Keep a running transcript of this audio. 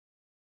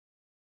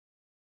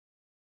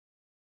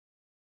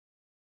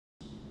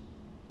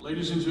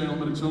Ladies and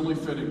gentlemen, it's only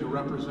fitting to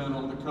represent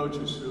all the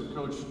coaches who have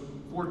coached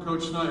for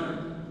Coach Snyder.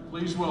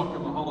 Please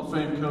welcome the Hall of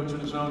Fame coach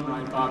in his own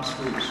right, Bob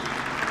Stoops.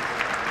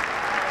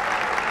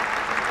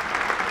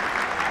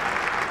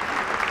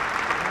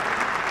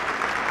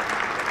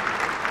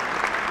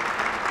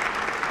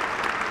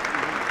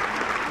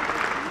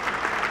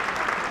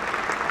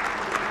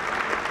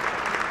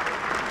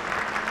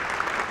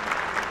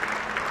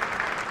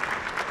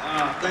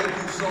 Thank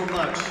you so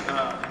much.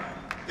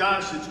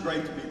 Gosh, it's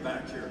great to be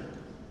back here.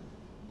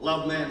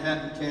 Love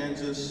Manhattan,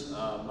 Kansas.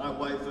 My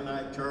wife and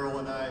I, Carol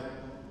and I,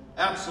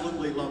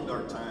 absolutely loved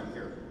our time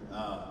here.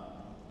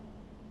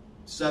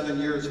 7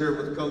 years here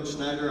with Coach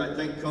Snyder. I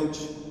think Coach,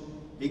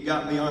 he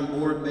got me on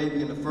board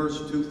maybe in the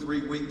first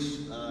 2-3 weeks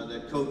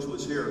that Coach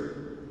was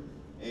here.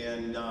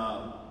 And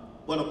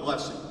what a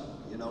blessing,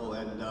 you know,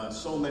 and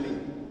so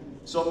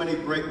many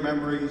great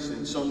memories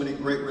and so many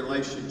great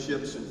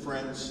relationships and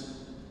friends.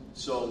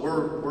 So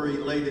we're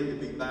elated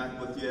to be back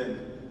with you, and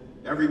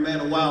every man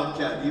a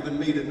Wildcat, even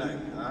me tonight,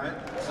 all right?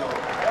 So,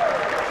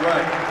 that's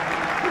right.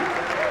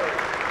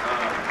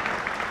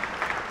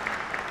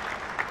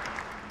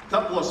 A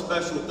couple of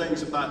special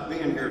things about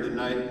being here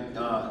tonight.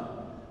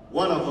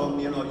 One of them,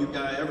 you know,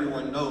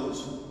 everyone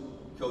knows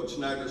Coach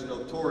Snyder's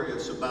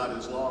notorious about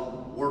his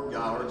long work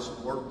hours,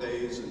 work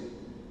days, and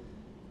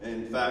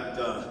in fact,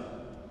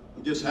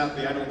 I'm just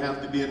happy I don't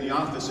have to be in the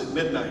office at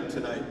midnight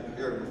tonight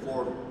here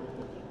before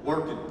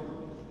working.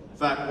 In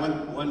fact,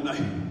 one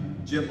night,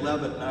 Jim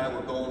Levitt and I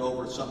were going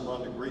over something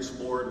on the grease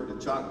board or the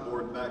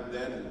chalkboard back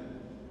then, and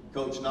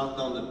Coach knocked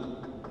on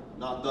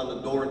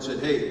the door and said,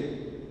 "Hey,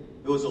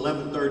 it was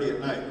 11:30 at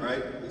night,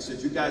 right?" He said,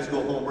 "You guys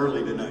go home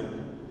early tonight."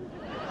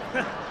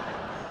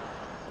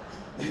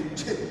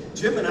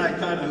 Jim and I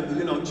kind of,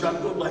 you know,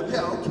 chuckled like,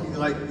 "Yeah, okay,"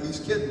 like he's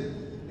kidding.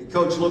 And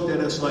Coach looked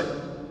at us like,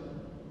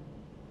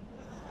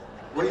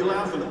 "What are you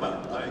laughing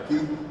about?" Like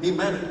he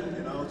meant it,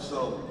 you know.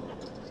 So.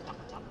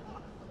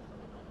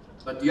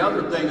 But the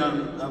other thing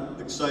I'm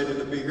excited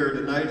to be here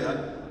tonight,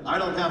 I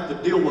don't have to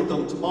deal with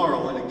them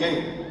tomorrow in a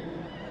game.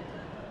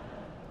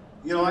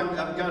 You know,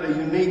 I've got a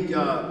unique,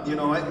 you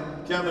know,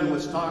 Kevin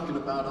was talking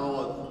about all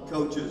of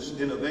Coach's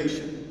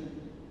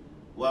innovation.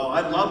 Well, I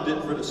loved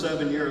it for the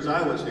 7 years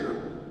I was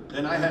here,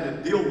 and I had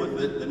to deal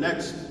with it the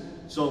next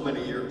so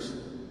many years.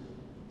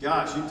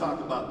 Gosh, you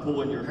talk about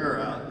pulling your hair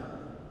out.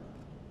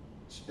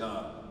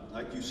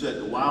 Like you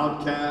said, the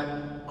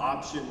Wildcat,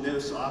 option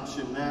this,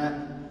 option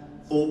that.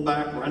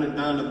 Fullback running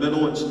down the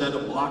middle instead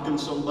of blocking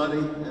somebody.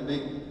 I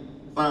mean,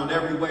 found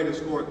every way to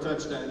score a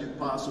touchdown you could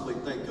possibly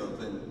think of.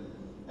 And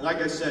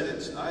like I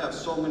said, I have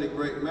so many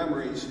great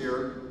memories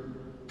here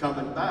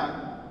coming back,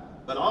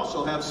 but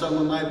also have some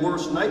of my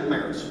worst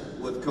nightmares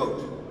with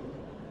Coach.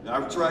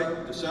 That's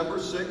right, December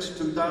 6,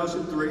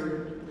 2003.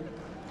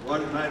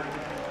 What a night.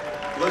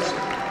 Listen,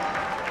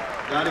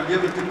 got to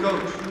give it to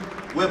Coach.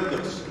 Whipped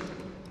us.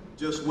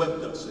 Just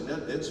whipped us. And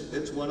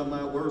it's one of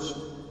my worst.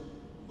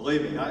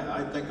 Believe me,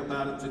 I think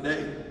about it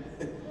today.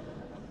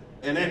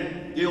 And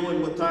then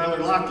dealing with Tyler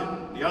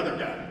Lockett, the other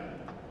guy.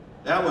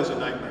 That was a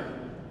nightmare.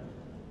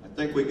 I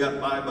think we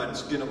got by the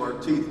skin of our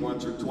teeth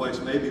once or twice,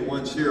 maybe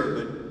once here,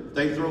 but if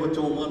they threw it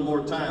to him one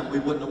more time, we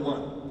wouldn't have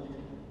won.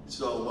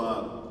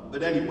 So,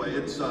 but anyway,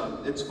 it's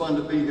fun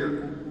to be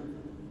here.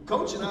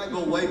 Coach and I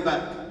go way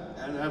back,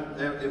 and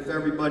if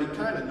everybody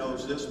kind of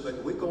knows this,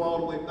 but we go all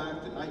the way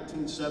back to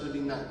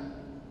 1979.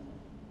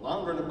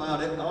 Longer than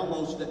about it,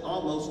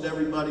 almost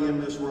everybody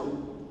in this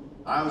room.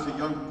 I was a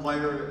young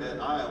player at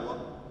Iowa,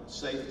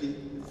 safety,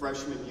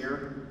 freshman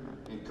year,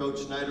 and Coach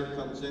Snyder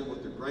comes in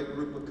with a great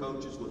group of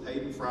coaches with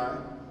Hayden Fry.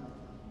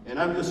 And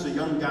I'm just a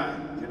young guy,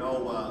 you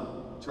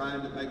know,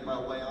 trying to make my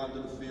way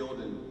onto the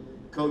field,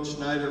 and Coach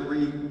Snyder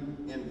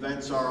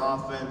reinvents our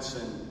offense,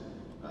 and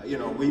you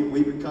know,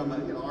 we become,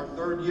 you know, our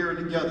third year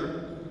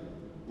together,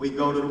 we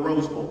go to the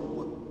Rose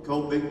Bowl,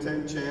 co-Big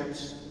Ten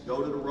champs,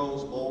 go to the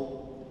Rose Bowl.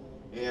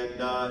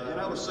 And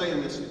I was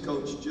saying this to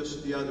Coach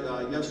just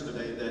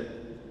yesterday, that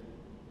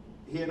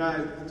he and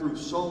I, through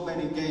so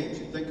many games,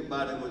 you think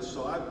about it,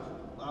 so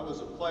I was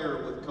a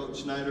player with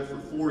Coach Snyder for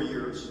 4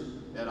 years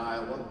at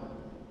Iowa.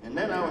 And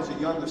then I was a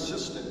young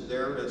assistant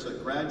there as a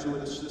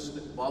graduate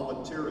assistant,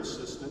 volunteer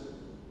assistant.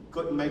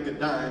 Couldn't make a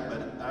dime,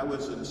 but I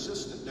was an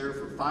assistant there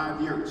for 5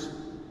 years.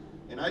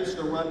 And I used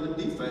to run the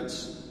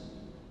defense,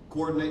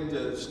 coordinate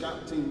the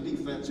scout team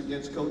defense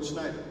against Coach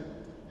Snyder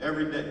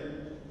every day.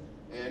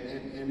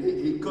 And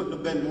he couldn't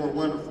have been more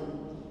wonderful.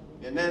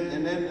 And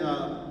then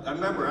I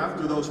remember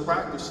after those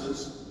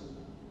practices,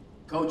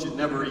 Coach had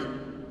never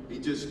eaten. He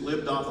just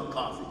lived off of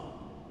coffee.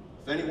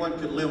 If anyone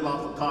could live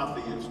off of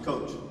coffee, it was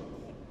Coach.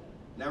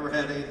 Never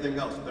had anything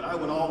else. But I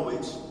would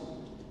always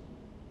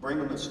bring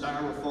him a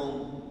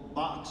styrofoam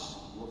box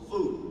with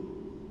food.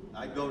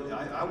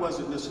 I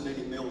wasn't missing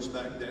any meals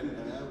back then,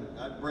 and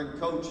I'd bring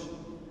Coach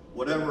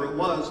whatever it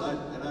was,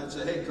 and I'd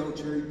say, "Hey, Coach,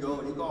 here you go."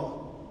 And he'd go,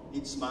 "Oh."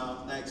 He'd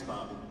smile, "Thanks,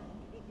 Bobby."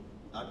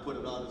 I'd put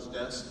it on his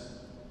desk.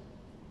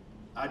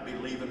 I'd be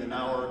leaving an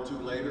hour or two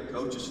later.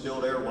 Coach is still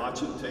there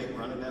watching tape,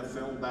 running that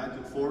film back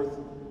and forth.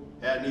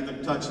 Hadn't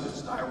even touched the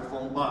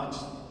styrofoam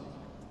box.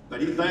 But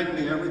he thanked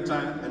me every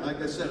time, and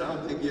like I said, I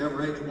don't think he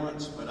ever ate it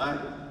once, but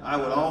I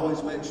would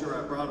always make sure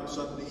I brought him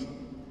something to eat,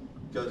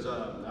 because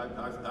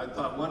I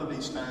thought one of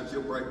these times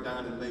he'll break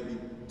down and maybe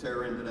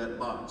tear into that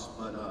box.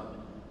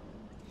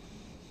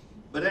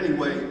 But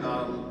anyway,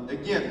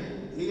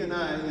 again, he and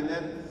I,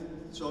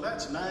 so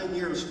that's 9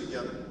 years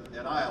together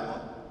at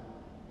Iowa,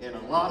 and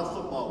a lot of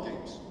football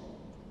games.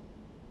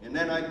 And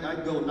then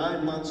I'd go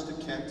 9 months to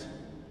Kent.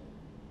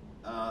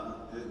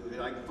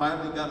 I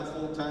finally got a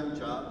full-time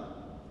job.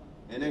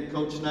 And then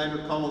Coach Snyder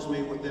calls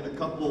me within a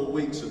couple of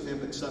weeks of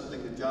him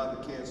accepting the job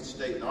at Kansas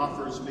State and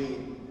offers me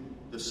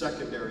the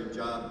secondary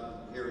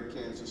job here at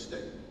Kansas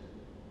State.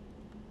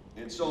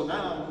 And so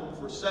now,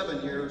 for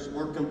 7 years,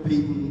 we're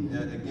competing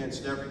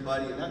against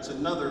everybody, and that's a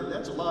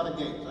lot of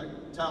games. I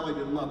tallied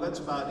them up. That's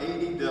about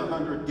 80 to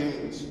 100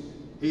 games.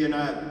 He and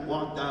I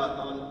walked out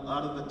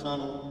of the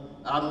tunnel,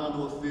 out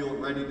onto a field,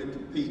 ready to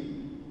compete,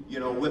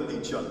 with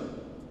each other.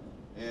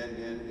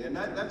 And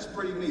that's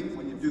pretty neat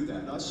when you do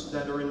that. Us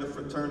that are in the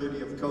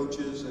fraternity of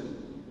coaches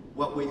and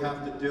what we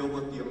have to deal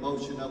with, the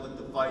emotion of it,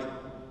 the fight,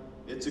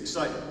 it's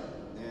exciting.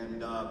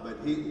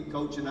 But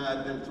Coach and I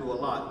have been through a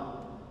lot,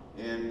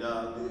 and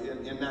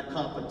in that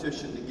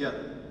competition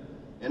together.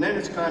 And then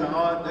it's kind of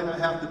odd, then I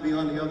have to be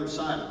on the other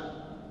side of it,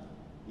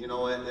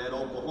 at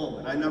Oklahoma.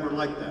 And I never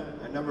liked that.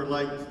 I never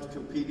liked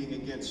competing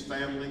against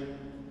family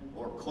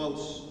or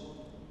close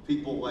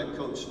people like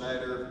Coach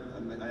Snyder.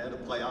 I had to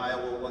play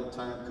Iowa one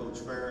time, Coach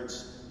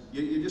Ferentz.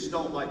 You just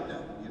don't like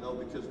that,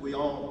 because we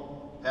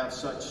all have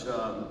such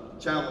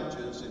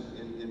challenges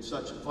in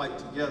such a fight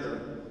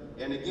together.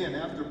 And again,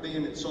 after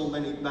being in so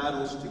many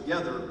battles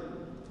together,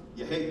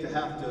 you hate to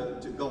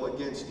have to go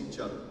against each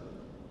other.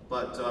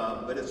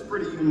 But it's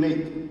pretty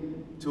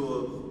unique to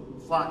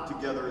have fought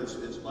together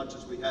as much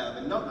as we have.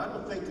 And no, I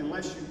don't think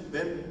unless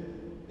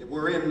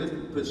we're in the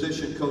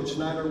position Coach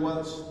Snyder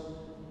was,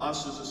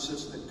 us as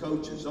assistant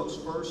coaches, those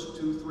first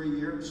 2-3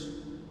 years,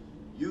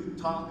 you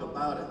talk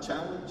about a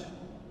challenge.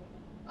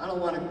 I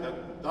don't want to,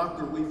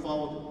 Dr.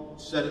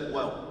 Weefald said it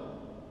well,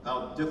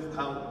 how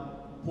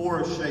poor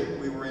a shape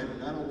we were in.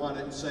 And I don't want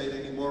to say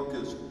it anymore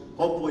because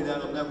hopefully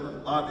that'll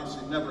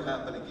obviously never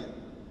happen again.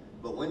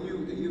 But when you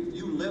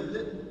lived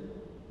it,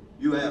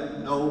 you have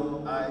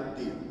no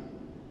idea.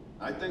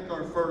 I think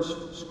our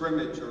first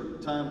scrimmage or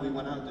time we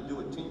went out to do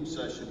a team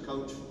session,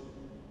 Coach,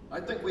 I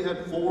think we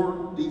had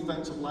 4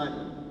 defensive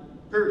linemen,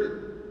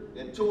 period.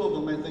 And 2 of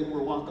them, I think,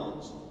 were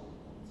walk-ons.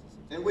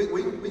 And we'd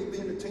be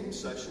in a team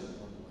session,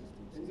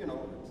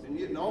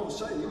 and all of a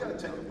sudden, you got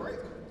to take a break.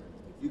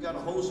 You got to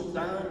hose them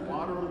down,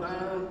 water them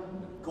down,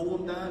 cool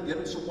them down, get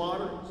them some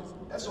water.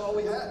 That's all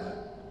we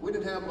had. We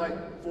didn't have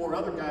like 4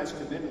 other guys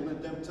come in and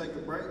let them take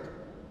a break.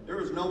 There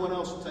was no one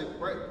else to take a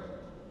break.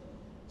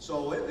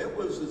 So it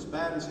was as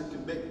bad as it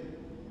can be.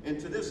 And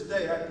to this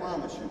day, I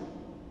promise you,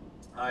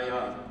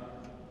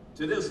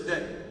 to this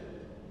day,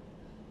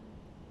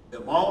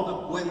 of all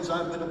the wins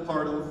I've been a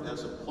part of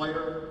as a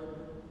player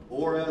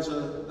or as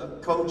a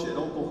coach at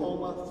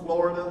Oklahoma,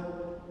 Florida,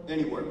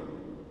 anywhere,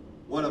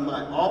 one of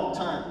my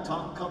all-time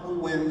top couple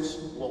wins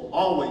will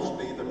always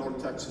be the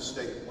North Texas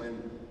State win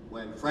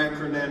when Frank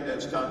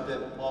Hernandez caught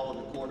that ball in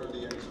the corner of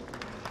the end zone.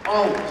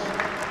 Always.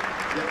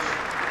 Yes.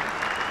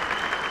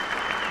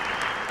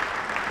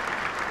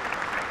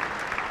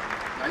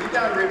 Now you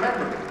got to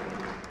remember,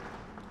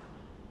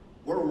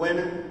 we're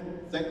winning.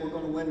 Think we're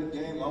going to win the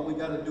game. All we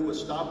got to do is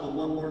stop them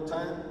one more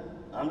time.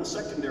 I'm the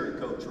secondary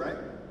coach, right?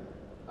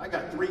 I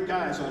got 3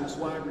 guys on this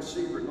wide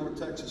receiver at North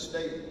Texas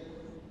State.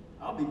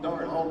 I'll be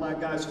darned, all my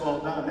guys fall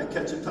down. They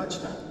catch a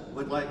touchdown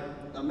with like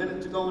a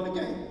minute to go in the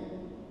game.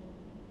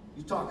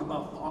 You talk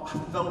about,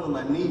 I fell to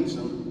my knees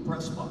in the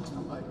press box.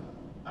 I'm like,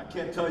 I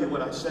can't tell you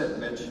what I said,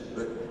 Mitch,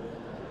 but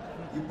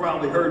you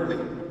probably heard me.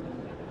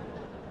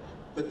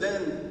 But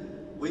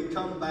then we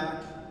come back,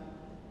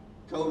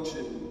 Coach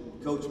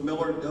and Coach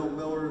Miller, Bill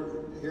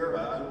Miller here,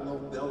 I don't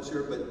know if Bill's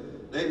here,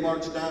 but they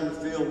march down the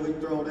field. We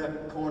throw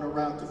that corner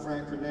route to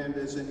Frank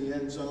Hernandez in the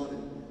end zone.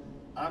 And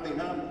I mean,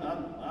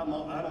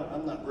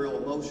 I'm not real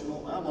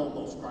emotional. I'm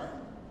almost crying.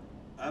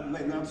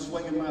 I'm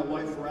swinging my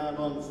wife around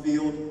on the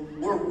field.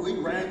 We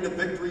rang the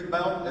victory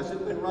bell, as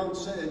it's been rung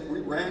said.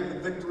 We rang the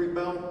victory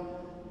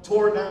bell,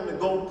 tore down the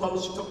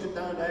goalpost, took it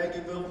down to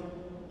Aggieville.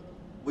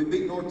 We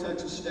beat North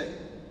Texas State,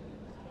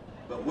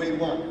 but we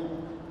won.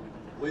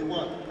 We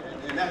won,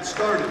 and that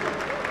started it.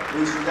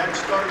 That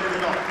started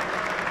it all.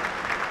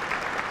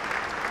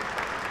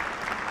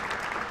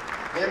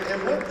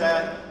 And with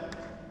that,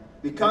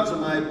 because of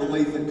my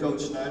belief in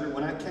Coach Snyder,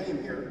 when I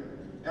came here,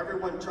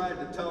 everyone tried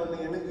to tell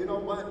me, and you know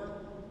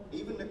what?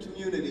 Even the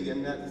community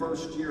in that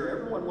first year,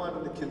 everyone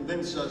wanted to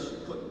convince us you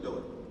couldn't do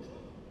it.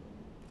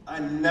 I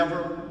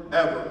never,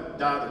 ever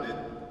doubted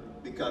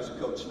it because of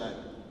Coach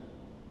Snyder.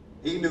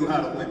 He knew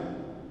how to win.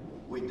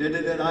 We did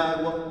it at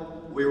Iowa.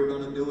 We were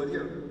going to do it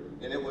here.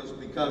 And it was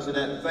because of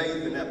that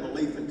faith and that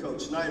belief in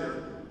Coach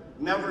Snyder.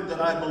 Never did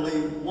I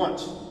believe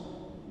once,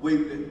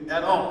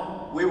 at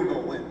all, we were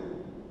going to win.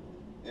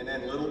 And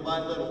then little by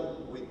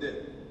little, we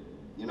did.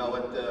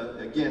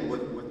 Again,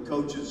 with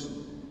coaches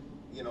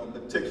you know,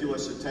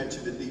 meticulous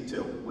attention to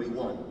detail. We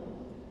won.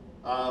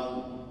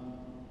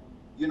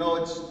 You know,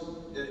 it's,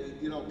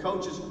 you know,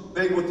 Coach is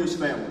big with his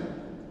family.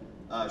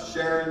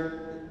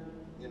 Sharon,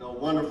 you know,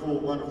 wonderful,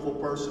 wonderful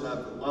person.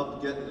 I've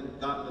loved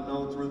gotten to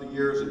know through the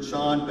years. And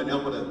Sean, been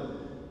able to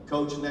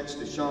coach next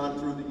to Sean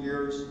through the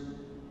years.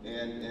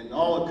 And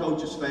all of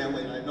Coach's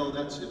family, and I know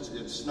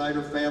it's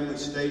Snyder Family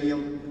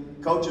Stadium.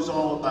 Coach is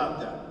all about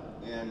that.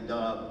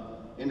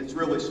 And it's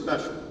really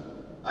special.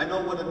 I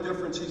know what a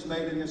difference he's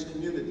made in his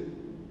community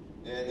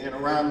and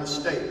around the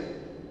state.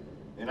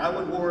 And I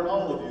would warn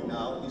all of you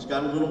now, he's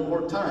got a little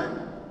more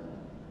time.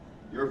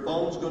 Your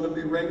phone's going to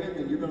be ringing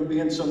and you're going to be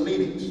in some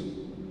meetings.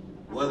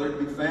 Whether it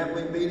be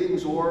family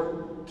meetings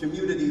or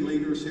community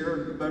leaders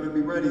here, you better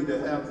be ready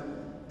to have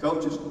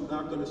coaches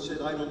not going to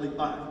sit idly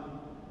by.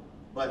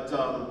 But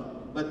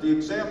the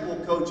example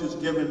Coach has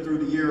given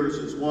through the years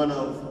is one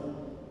of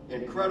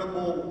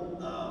incredible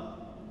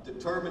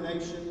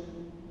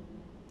determination,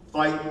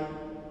 fight,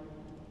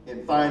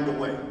 and find a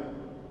way.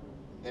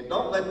 And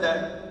don't let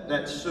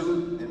that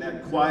suit and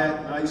that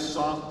quiet, nice,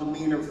 soft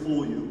demeanor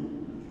fool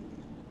you.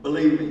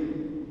 Believe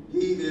me,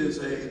 he is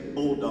a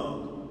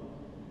bulldog.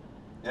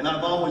 And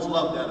I've always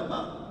loved that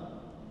about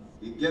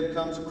him. He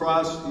comes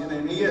across,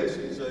 and he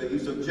is.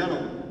 He's a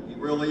gentleman. He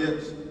really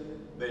is.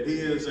 But he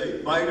is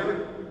a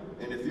fighter,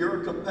 and if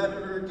you're a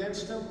competitor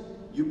against him,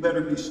 you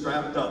better be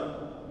strapped up.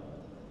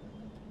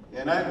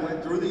 And I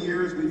went through the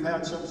years, we've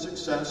had some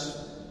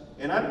success.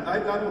 And I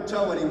don't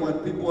tell anyone,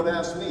 people would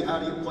ask me, how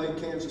do you play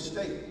Kansas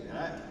State?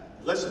 And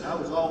listen, I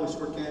was always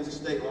for Kansas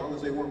State as long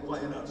as they weren't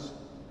playing us.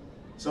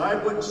 So I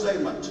wouldn't say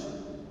much.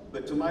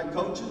 But to my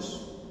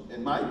coaches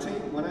and my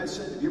team, when I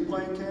said, if you're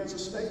playing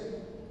Kansas State,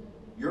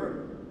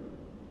 your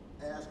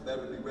ass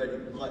better be ready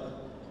to play.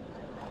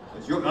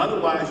 Because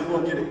otherwise you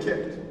won't get it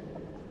kicked.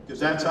 Because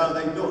that's how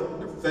they do it.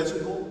 They're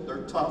physical,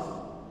 they're tough.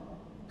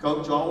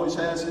 Coach always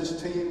has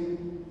his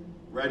team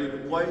ready to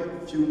play.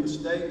 A few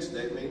mistakes,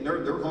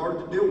 they're hard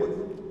to deal with.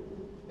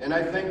 And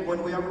I think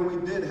whenever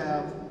we did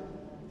have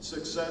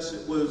success,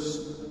 it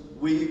was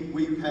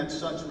we had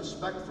such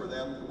respect for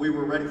them, we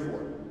were ready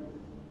for it.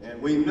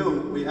 And we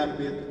knew we had to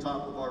be at the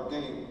top of our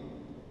game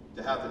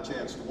to have the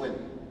chance to win.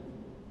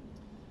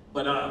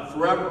 But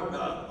forever,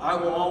 I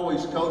will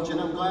always coach, and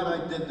I'm glad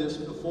I did this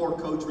before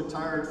Coach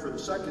retired for the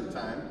second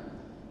time.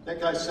 I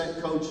think I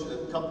sent Coach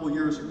a couple of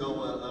years ago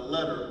a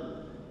letter.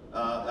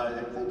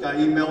 I think I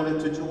emailed it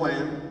to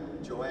Joanne.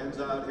 Joanne's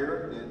out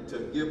here, and to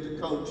give to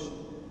Coach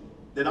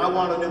that I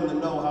wanted him to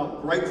know how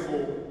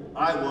grateful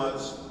I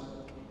was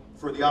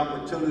for the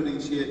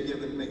opportunities he had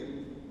given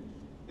me.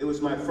 It was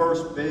my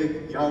first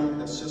big, young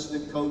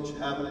assistant coach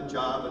having a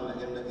job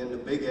in the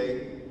Big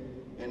 8.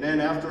 And then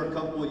after a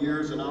couple of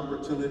years, an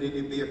opportunity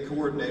to be a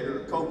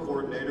coordinator, a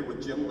co-coordinator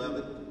with Jim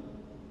Levitt.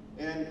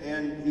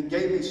 And he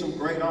gave me some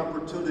great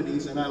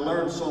opportunities, and I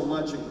learned so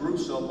much and grew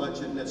so much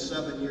in the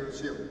 7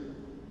 years here.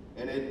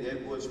 And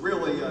it was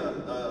really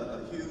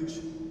a huge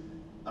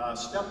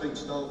stepping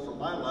stone for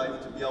my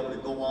life to be able to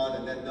go on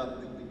and end up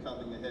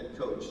becoming a head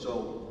coach.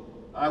 So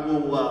I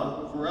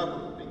will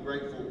forever be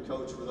grateful,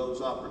 Coach, for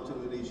those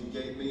opportunities you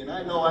gave me. And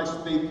I know I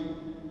speak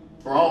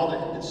for all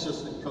the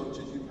assistant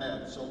coaches you've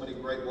had, so many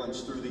great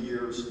ones through the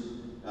years.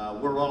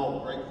 We're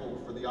all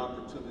grateful for the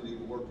opportunity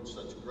to work in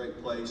such a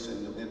great place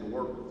and to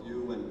work with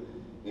you.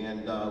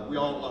 And we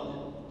all love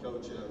you,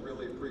 Coach. I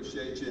really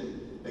appreciate you.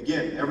 And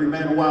again, every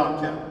man a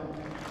Wildcat.